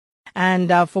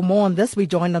And for more on this, we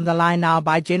joined on the line now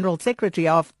by General Secretary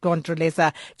of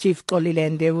Contralesa Chief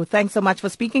Xolile Ndevu. Thanks so much for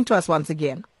speaking to us once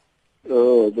again.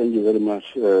 Oh, thank you very much.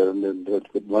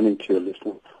 Good morning to your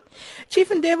listeners. Chief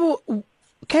Ndevu,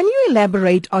 can you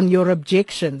elaborate on your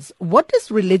objections? What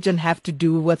does religion have to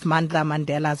do with Mandla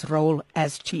Mandela's role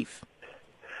as chief?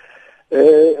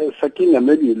 Sakina,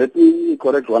 maybe let me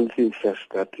correct one thing first,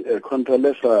 that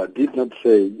Contralesa did not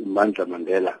say Mandla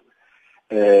Mandela,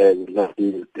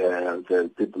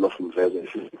 the people of Mvezo,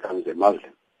 if he becomes a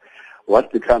Muslim.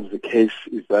 What becomes the case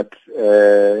is that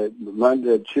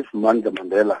Chief Mandla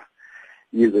Mandela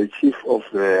is the chief of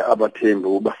the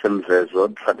Abatembu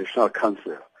Mvezo Traditional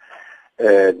Council,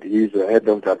 and he's the head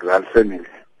of that royal family.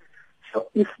 So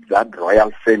if that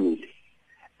royal family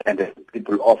and the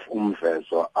people of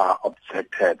Mvezo are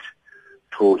objected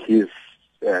to his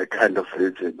kind of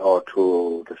religion, or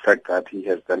to the fact that he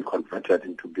has then converted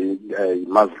into being a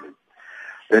Muslim,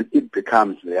 then it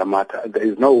becomes their matter. There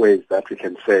is no way that we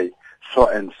can say so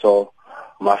and so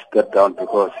must step down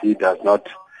because he does not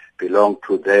belong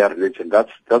to their religion.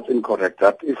 That's incorrect.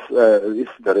 That if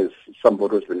there is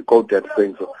somebody who's been quoted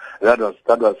saying so, that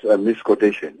was a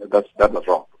misquotation. That was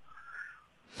wrong.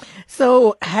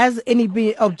 So has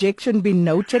any objection been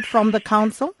noted from the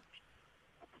council?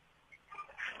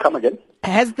 Come again?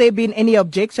 Has there been any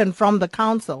objection from the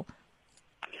council?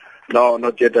 No,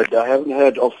 not yet. I haven't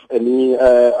heard of any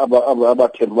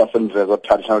about the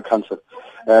traditional council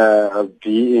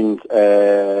being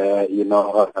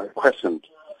questioned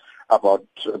about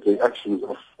the actions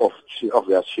of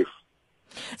their chief.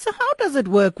 So how does it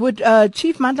work? Would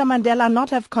Chief Mandla Mandela not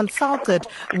have consulted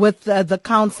with the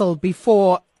council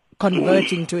before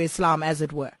converting to Islam, as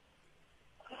it were?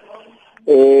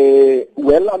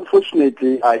 Well,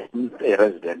 unfortunately, I'm a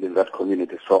resident in that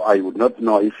community, so I would not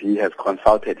know if he has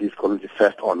consulted his community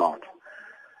first or not.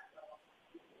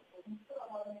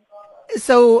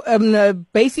 So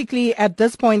basically, at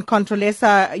this point,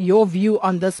 Contralesa, your view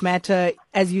on this matter,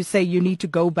 as you say, you need to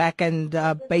go back and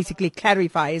basically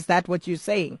clarify. Is that what you're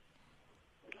saying?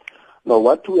 No,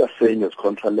 what we are saying as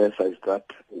Contralesa is that,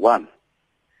 one,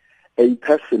 a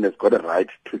person has got a right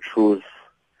to choose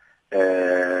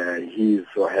his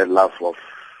or her love of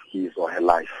his or her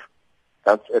life.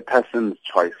 That's a person's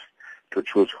choice to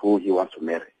choose who he wants to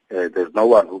marry. There's no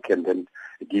one who can then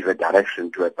give a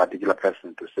direction to a particular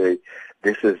person to say,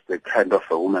 this is the kind of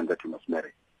a woman that you must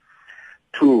marry.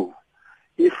 Two,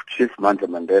 if Chief Mandla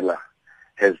Mandela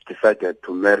has decided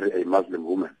to marry a Muslim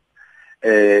woman,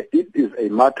 it is a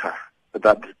matter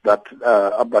that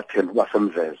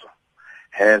Mvezo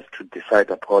has to decide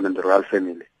upon in the royal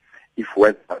family, if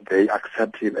whether they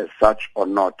accept him as such or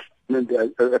not. I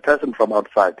mean, a person from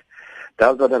outside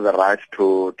does not have the right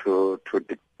to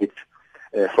dictate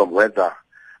from whether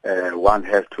one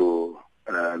has to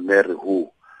marry who.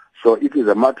 So it is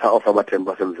a matter of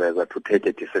Mvezo to take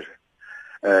a decision.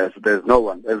 So there's no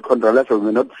one. As Contralesa, we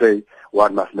may not say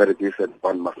one must marry this and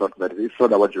one must not marry this. It's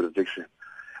not our jurisdiction.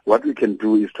 What we can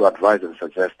do is to advise and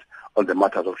suggest on the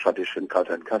matters of tradition,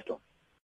 culture, and custom.